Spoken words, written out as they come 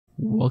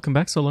Welcome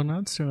back,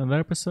 Solonauts, to another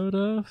episode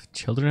of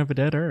Children of a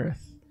Dead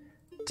Earth.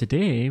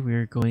 Today,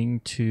 we're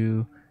going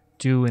to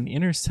do an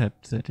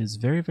intercept that is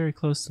very, very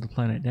close to the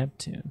planet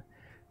Neptune.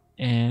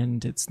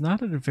 And it's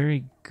not at a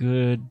very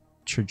good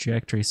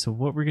trajectory. So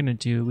what we're going to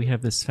do, we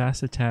have this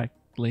fast attack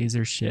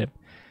laser ship.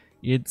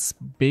 It's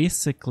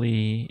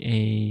basically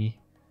a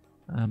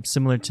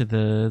similar to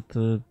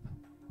the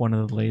one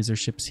of the laser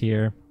ships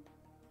here.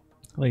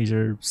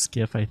 Laser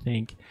skiff, I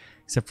think.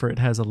 Except for it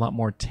has a lot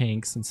more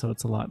tanks, and so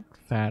it's a lot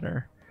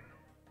fatter.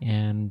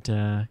 And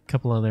a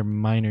couple other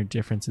minor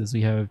differences.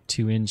 We have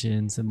 2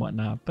 engines and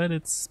whatnot, but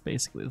it's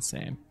basically the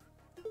same.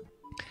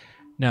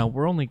 Now,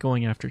 we're only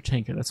going after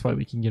tanker. That's why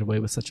we can get away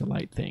with such a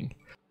light thing.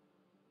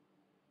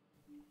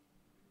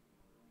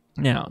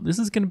 Now, this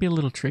is going to be a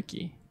little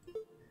tricky.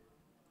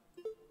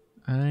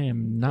 I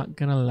am not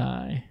going to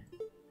lie.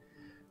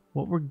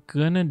 What we're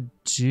going to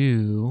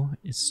do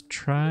is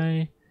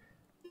try...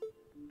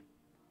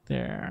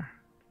 There.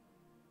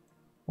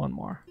 One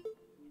more.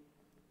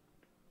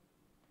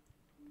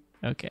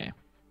 Okay.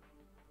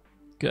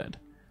 Good.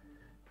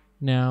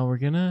 Now we're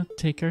gonna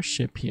take our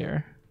ship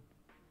here,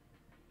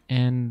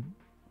 and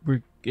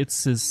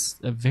it's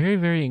a very,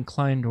 very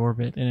inclined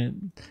orbit,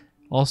 and it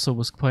also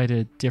was quite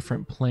a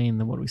different plane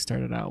than what we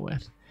started out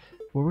with.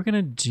 What we're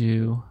gonna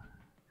do,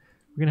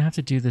 we're gonna have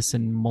to do this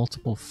in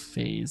multiple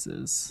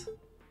phases.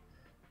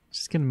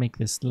 Just gonna make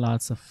this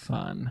lots of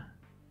fun.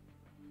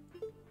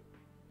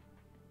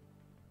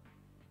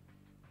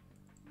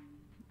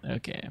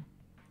 Okay.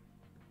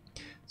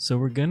 So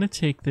we're going to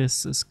take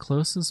this as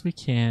close as we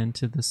can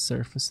to the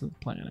surface of the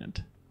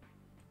planet.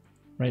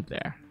 Right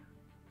there.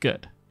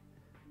 Good.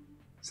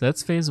 So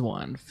that's phase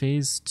 1.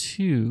 Phase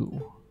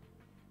 2.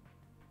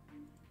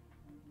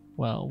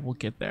 Well, we'll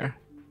get there.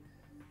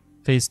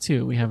 Phase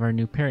 2, we have our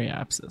new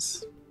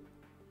periapsis.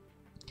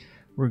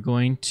 We're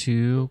going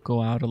to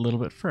go out a little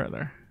bit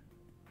further.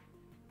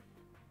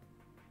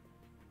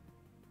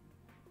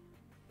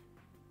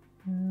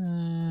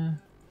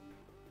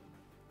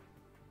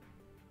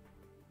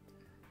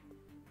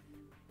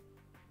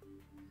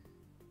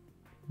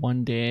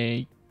 One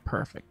day,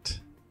 perfect.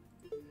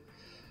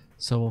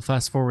 So we'll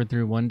fast forward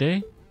through one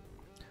day.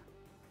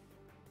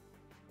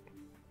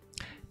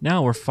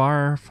 Now we're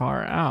far,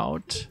 far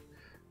out.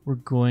 We're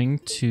going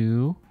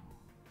to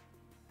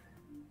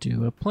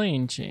do a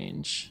plane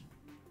change.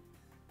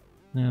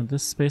 Now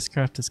this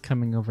spacecraft is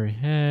coming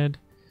overhead,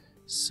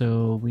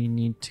 so we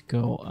need to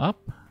go up.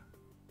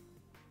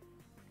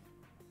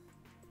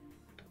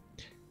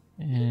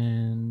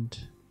 And...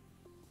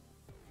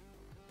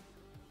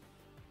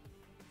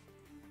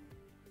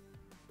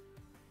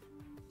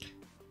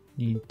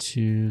 need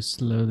to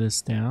slow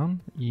this down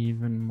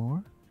even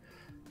more.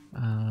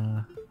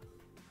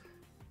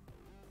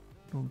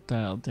 We'll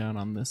dial down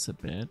on this a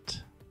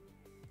bit.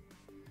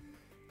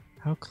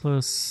 How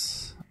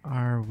close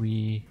are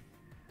we?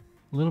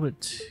 A little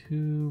bit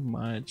too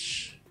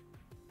much.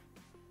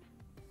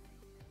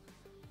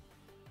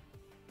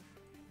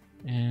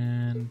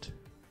 And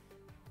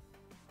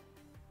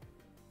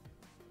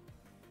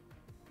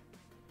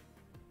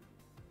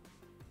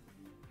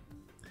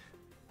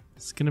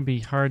it's going to be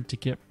hard to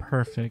get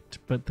perfect,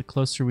 but the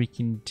closer we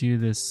can do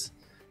this,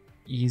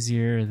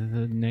 easier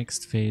the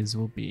next phase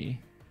will be.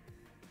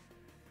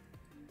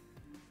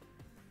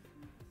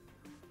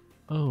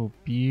 Oh,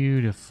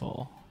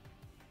 beautiful.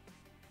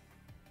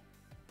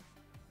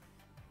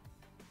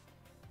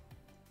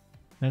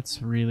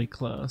 That's really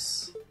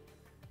close.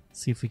 Let's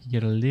see if we can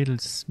get a little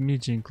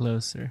smidgen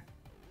closer.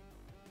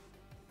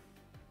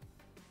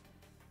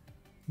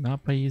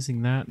 Not by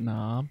using that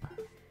knob.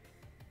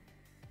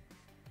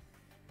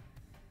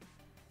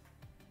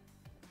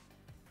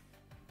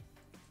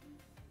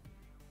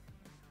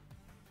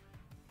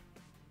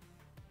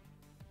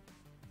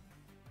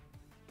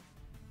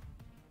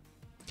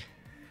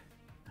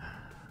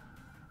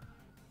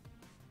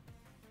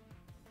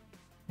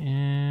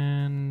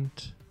 And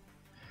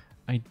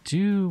I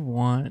do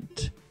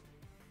want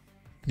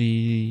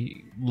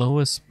the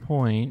lowest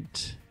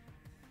point,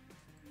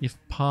 if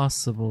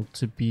possible,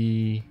 to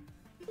be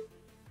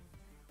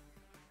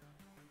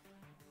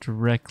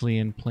directly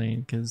in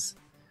plane, because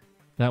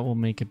that will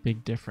make a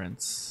big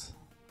difference.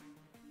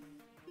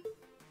 You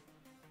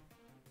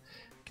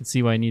can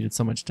see why I needed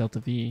so much delta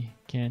V,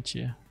 can't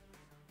you?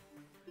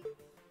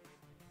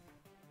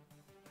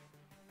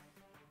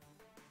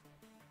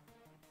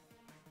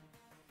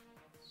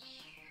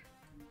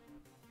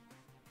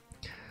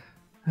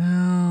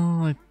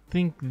 Well, I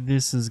think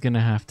this is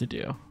gonna have to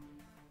do.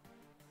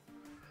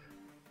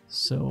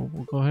 So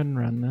we'll go ahead and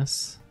run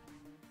this.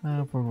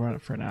 We'll run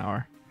it for an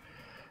hour.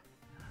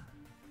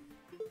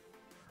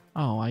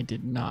 Oh, I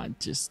did not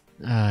just...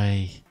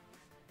 I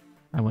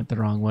went the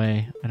wrong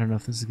way. I don't know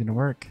if this is gonna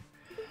work,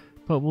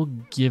 but we'll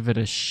give it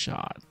a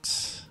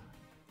shot.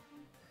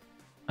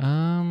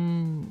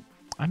 I'm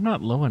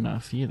not low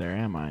enough either,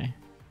 am I?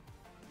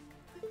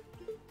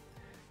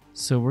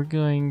 So we're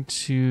going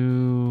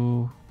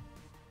to...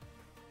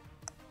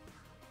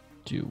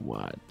 do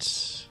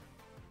what?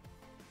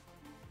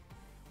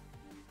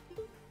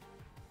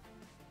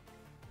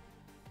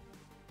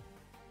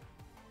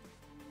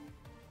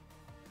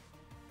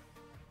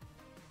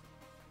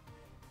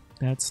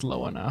 That's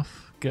low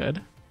enough.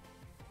 Good.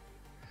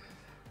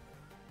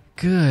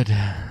 Good.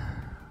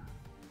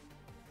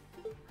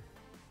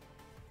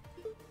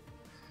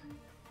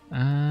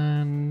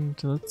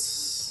 And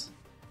let's...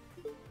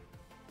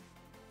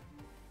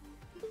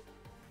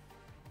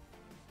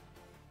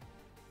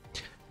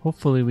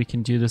 Hopefully we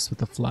can do this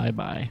with a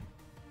flyby.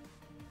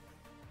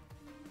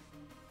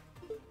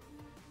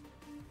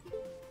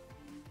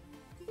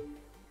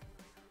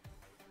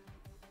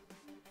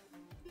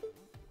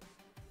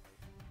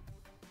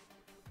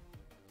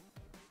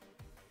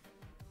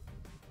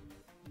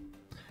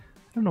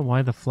 I don't know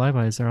why the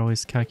flybys are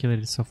always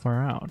calculated so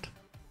far out.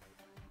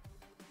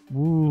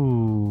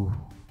 Ooh.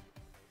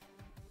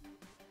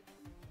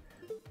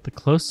 The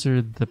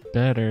closer the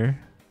better.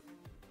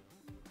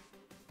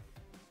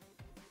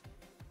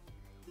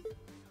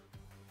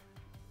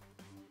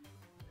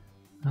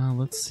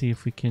 Let's see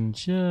if we can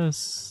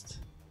just...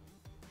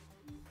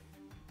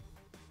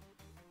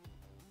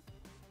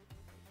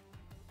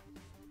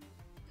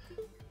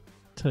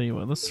 Tell you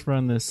what, let's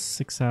run this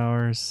 6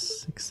 hours,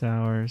 6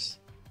 hours.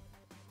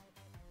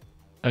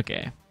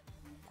 Okay.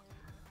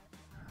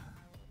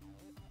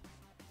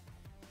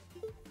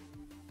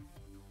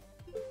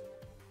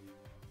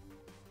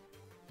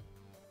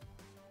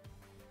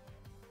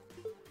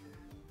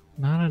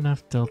 Not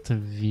enough delta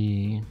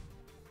V.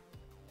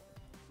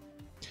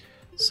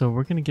 So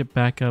we're going to get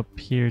back up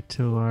here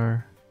to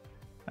our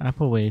app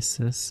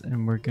oasis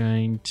and we're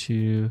going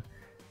to...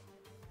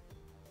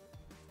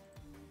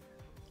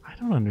 I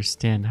don't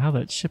understand how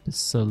that ship is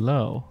so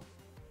low.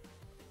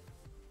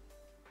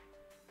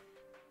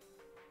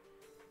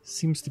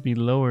 Seems to be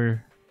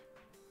lower.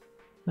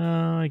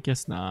 No, I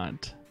guess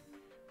not.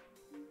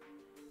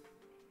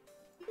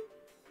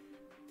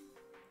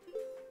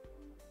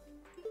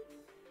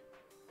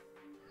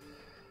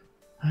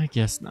 I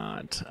guess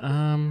not.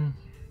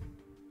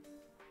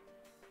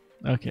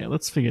 Okay,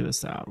 let's figure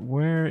this out.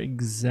 Where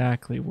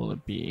exactly will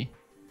it be?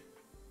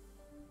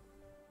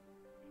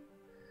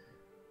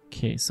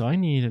 Okay, so I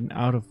need an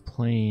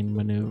out-of-plane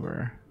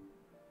maneuver.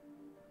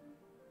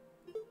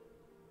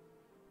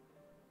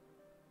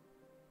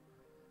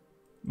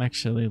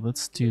 Actually,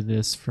 let's do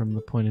this from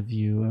the point of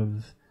view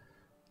of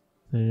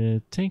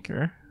the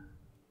tanker.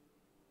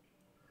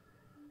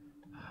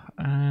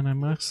 And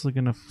I'm actually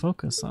going to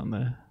focus on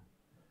the...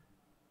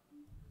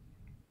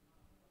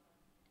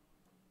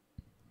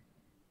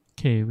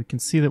 Okay, we can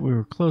see that we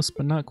were close,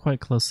 but not quite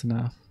close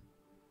enough.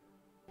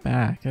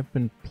 Back. I've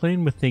been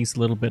playing with things a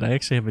little bit. I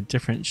actually have a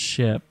different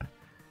ship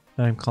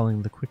that I'm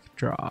calling the Quick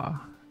Draw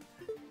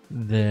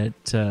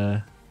that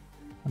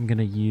I'm going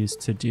to use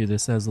to do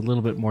this. It has a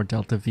little bit more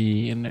delta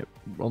V, and it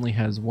only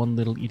has one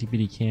little itty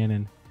bitty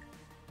cannon,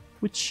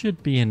 which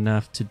should be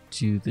enough to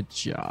do the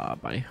job,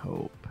 I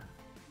hope.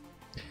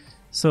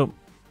 So,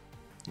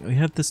 we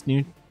have this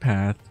new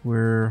path.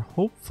 We're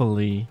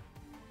hopefully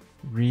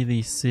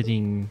really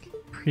sitting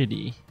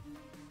pretty.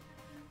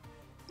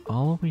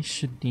 All we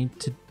should need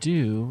to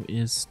do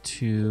is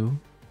to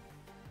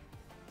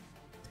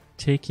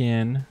take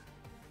in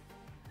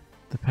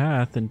the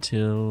path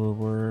until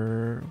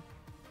we're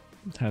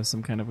have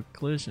some kind of a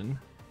collision.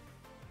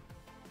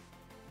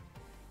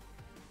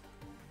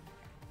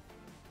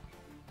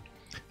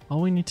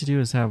 All we need to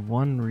do is have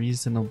one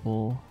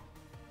reasonable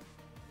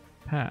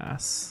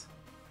pass.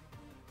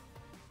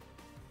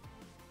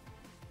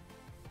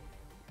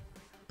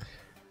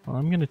 Well,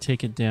 I'm going to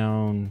take it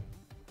down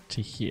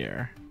to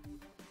here,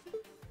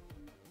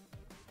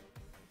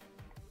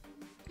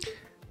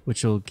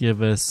 which will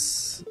give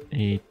us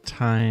a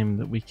time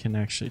that we can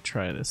actually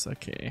try this.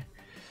 Okay,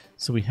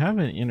 so we have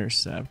an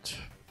intercept.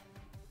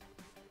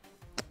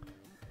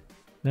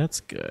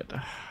 That's good.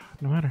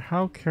 No matter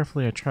how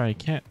carefully I try, I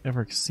can't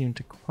ever seem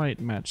to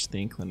quite match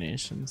the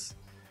inclinations.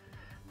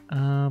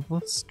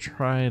 Let's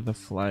try the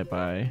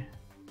flyby.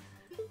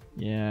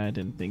 Yeah, I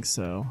didn't think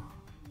so.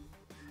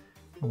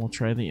 And we'll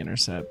try the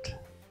intercept.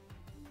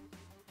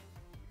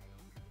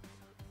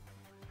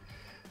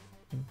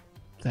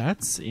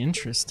 That's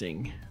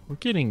interesting. We're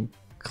getting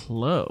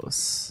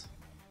close.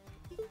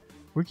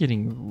 We're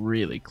getting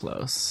really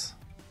close.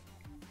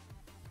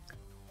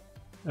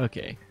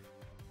 Okay.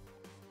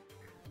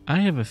 I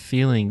have a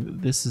feeling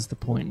that this is the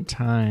point in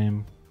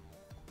time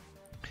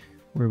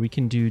where we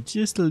can do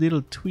just a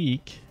little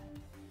tweak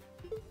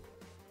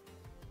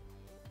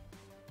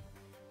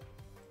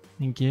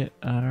and get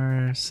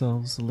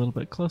ourselves a little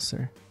bit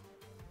closer.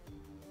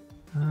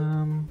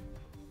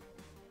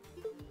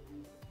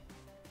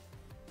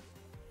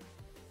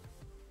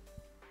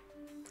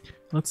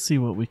 Let's see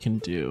what we can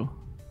do.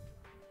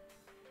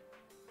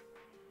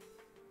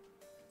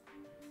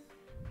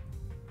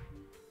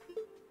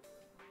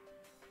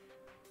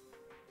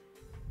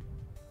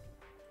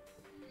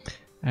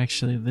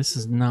 Actually, this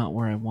is not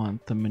where I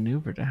want the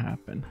maneuver to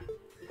happen.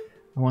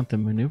 I want the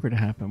maneuver to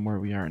happen where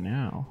we are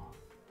now.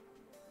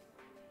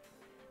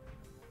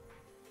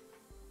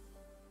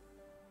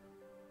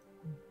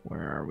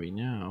 Where are we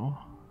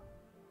now?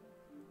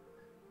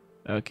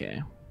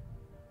 Okay.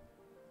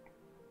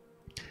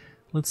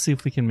 Let's see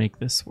if we can make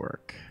this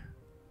work.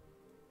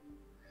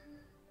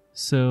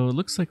 So it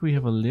looks like we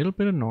have a little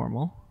bit of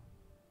normal.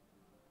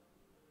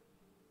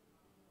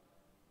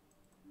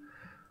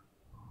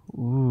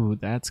 Ooh,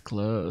 that's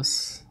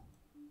close.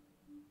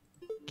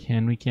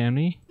 Can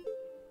we?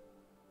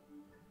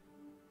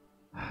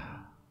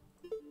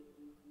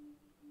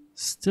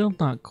 Still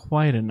not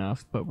quite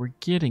enough, but we're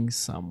getting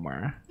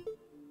somewhere.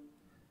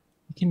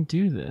 We can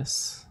do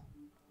this.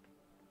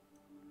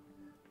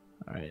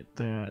 Alright,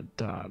 that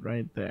dot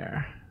right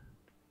there.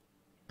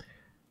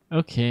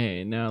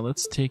 Okay, now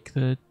let's take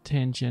the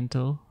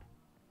tangential.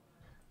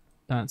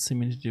 Not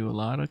seeming to do a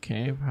lot.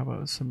 Okay, how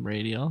about some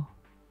radial?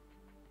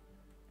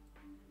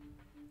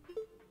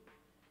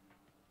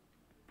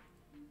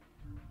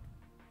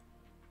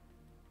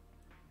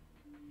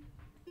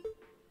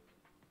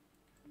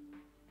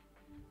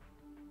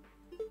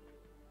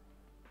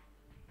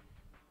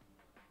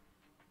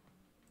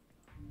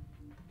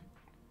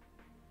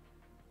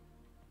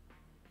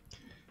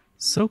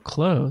 So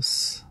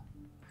close.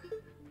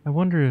 I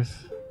wonder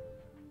if...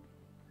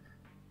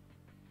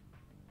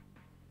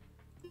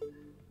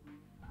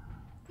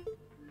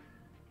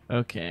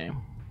 Okay.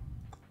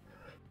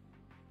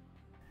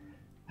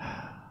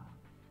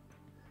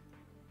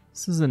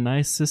 This is a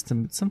nice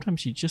system, but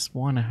sometimes you just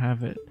want to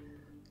have it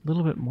a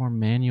little bit more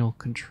manual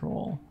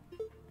control.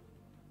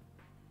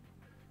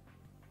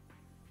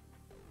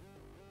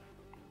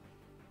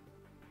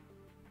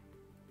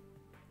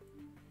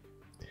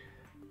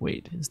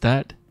 Wait, is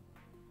that...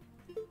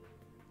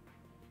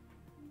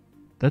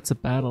 That's a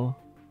battle.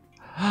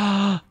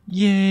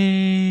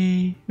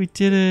 Yay! We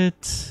did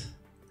it!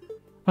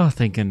 Oh,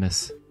 thank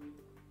goodness.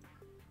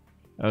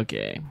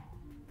 Okay.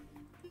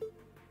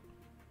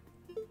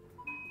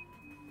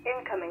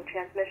 Incoming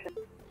transmission.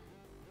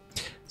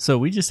 So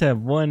we just have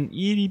one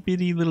itty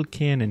bitty little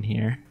cannon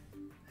here,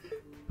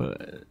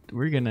 but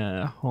we're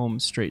gonna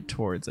home straight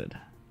towards it.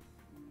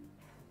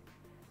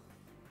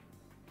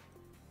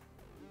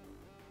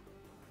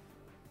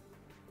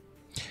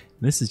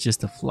 This is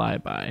just a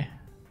flyby.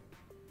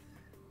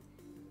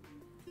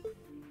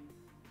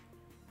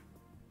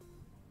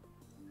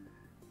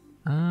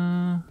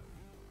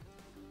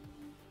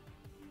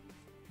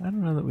 I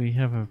don't know that we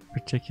have a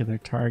particular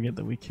target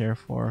that we care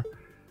for.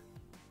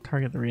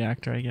 Target the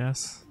reactor, I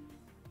guess.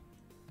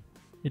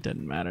 It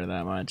doesn't matter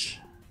that much.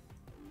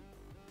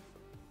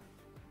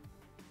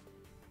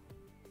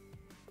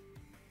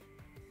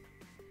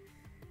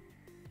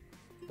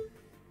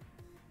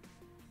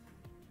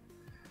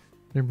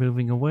 They're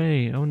moving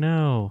away. Oh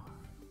no.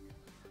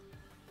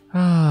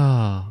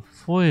 Ah,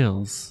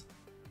 foils.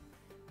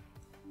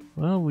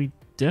 Well, we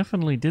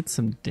definitely did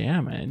some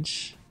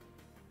damage.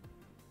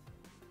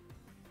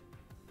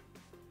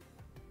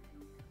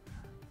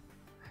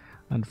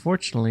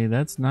 Unfortunately,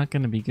 that's not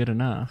going to be good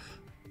enough.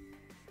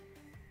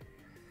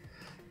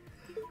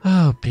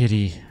 Oh,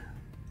 pity.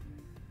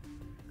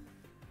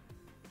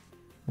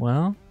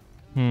 Well,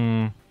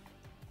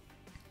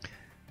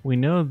 we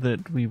know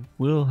that we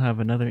will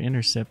have another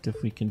intercept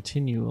if we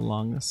continue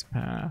along this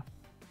path.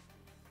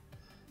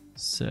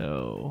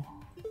 So,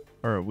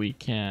 or we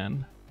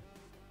can.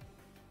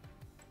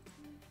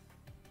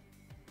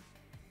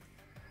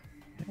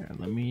 Here,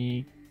 let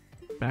me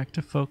back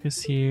to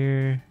focus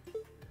here.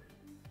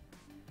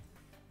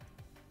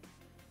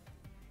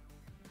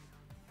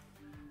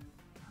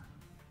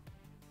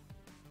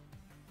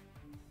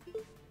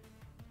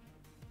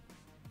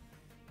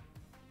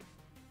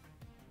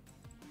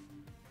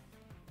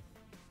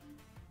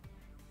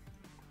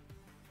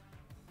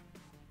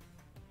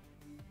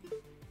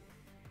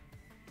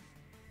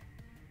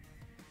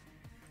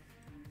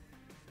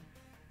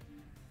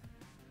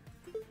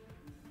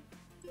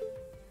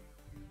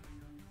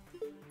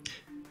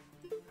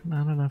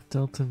 Not enough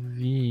delta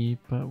V,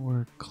 but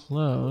we're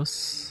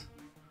close.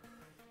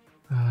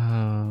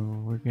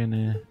 We're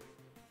gonna...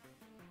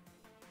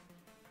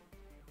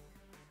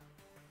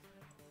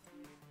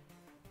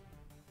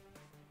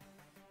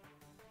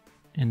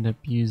 end up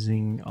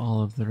using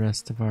all of the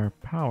rest of our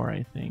power,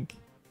 I think.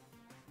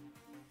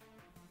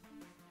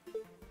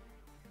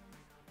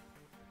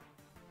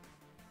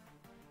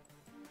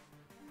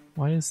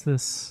 Why is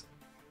this...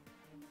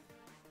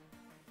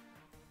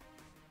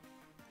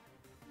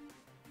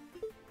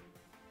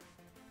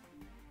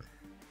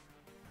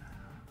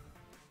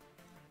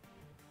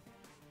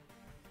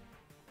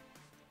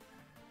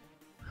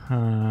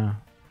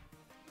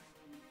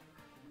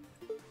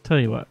 Tell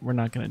you what, we're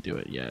not gonna do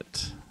it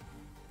yet.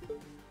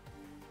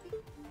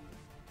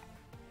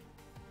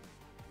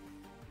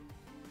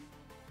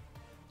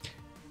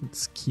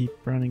 Let's keep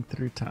running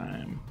through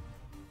time.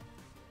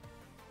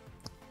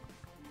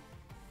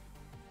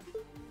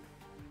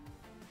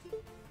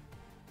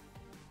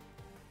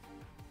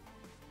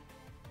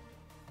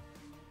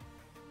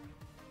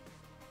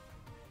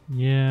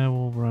 Yeah,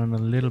 we'll run a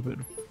little bit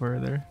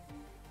further.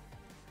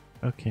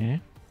 Okay.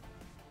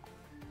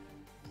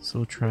 So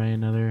we'll try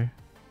another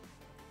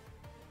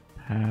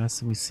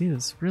pass. We see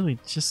it's really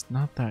just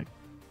not that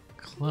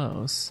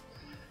close.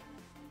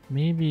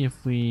 Maybe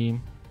if we...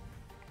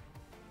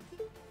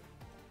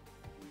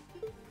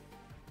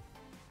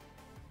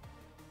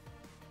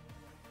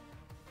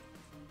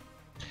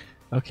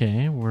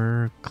 Okay,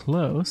 we're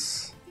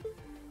close.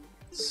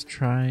 Let's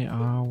try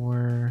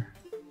our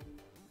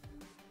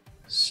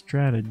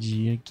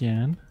strategy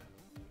again.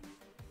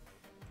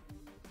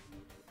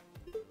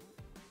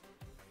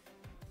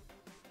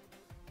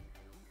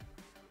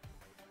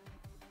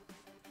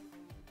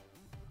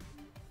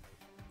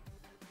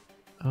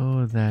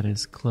 Oh, that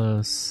is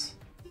close.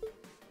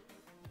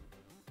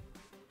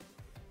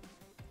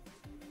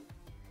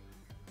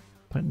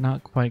 But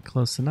not quite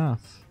close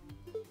enough.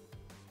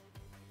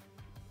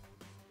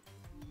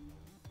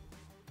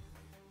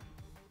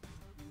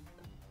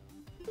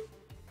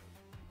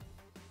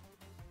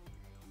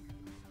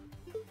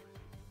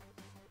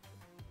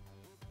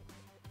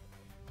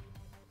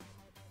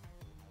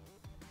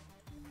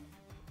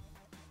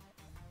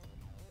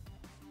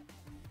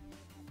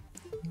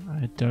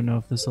 I don't know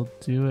if this will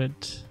do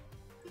it.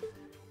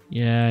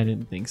 Yeah, I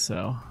didn't think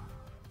so.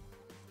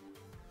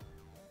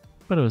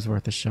 But it was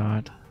worth a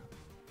shot.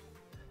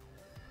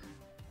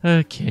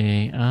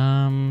 Okay,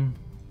 I'll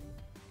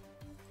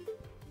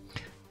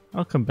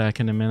come back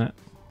in a minute.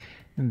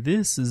 And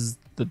this is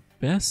the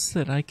best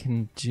that I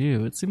can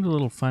do. It seems a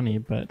little funny,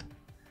 but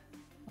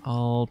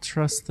I'll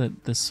trust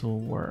that this will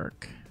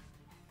work.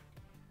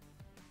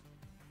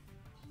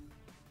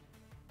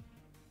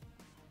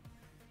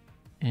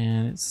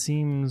 And it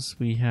seems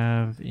we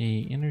have a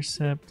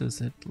intercept. Does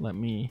it let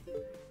me?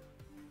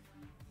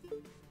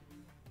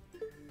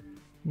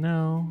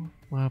 No.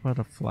 Well, how about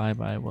a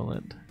flyby? Will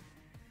it?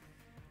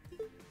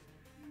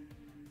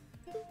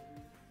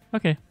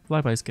 Okay,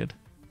 flyby's good.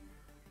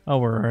 Oh,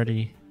 we're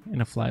already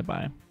in a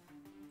flyby.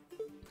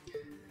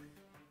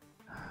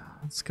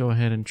 Let's go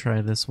ahead and try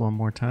this one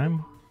more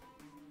time.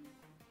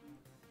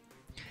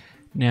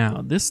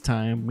 Now, this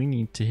time we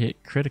need to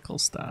hit critical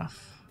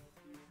stuff.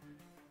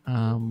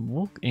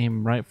 We'll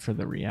aim right for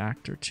the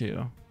reactor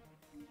too.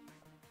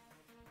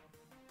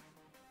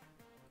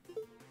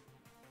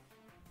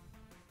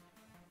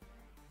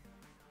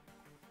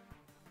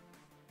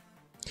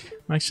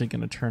 I'm actually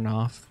going to turn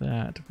off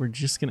that. We're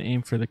just going to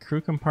aim for the crew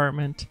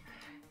compartment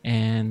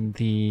and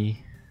the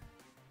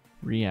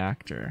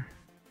reactor.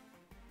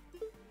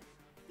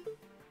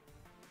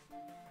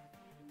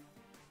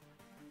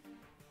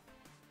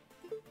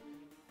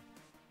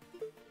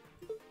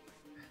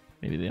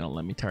 Maybe they don't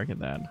let me target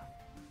that.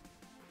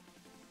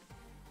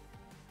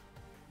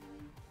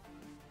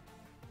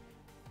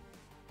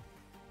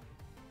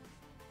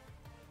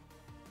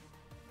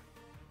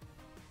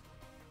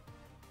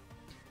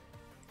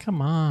 Come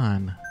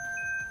on.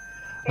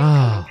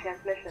 Oh,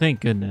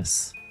 thank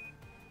goodness.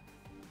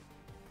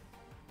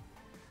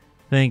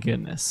 Thank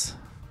goodness.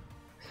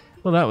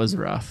 Well, that was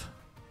rough.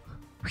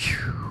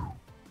 Whew.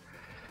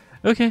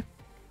 Okay.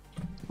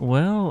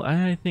 Well,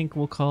 I think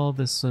we'll call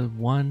this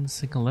one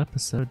single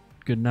episode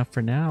good enough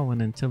for now.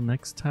 And until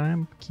next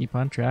time, keep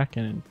on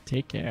tracking and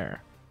take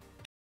care.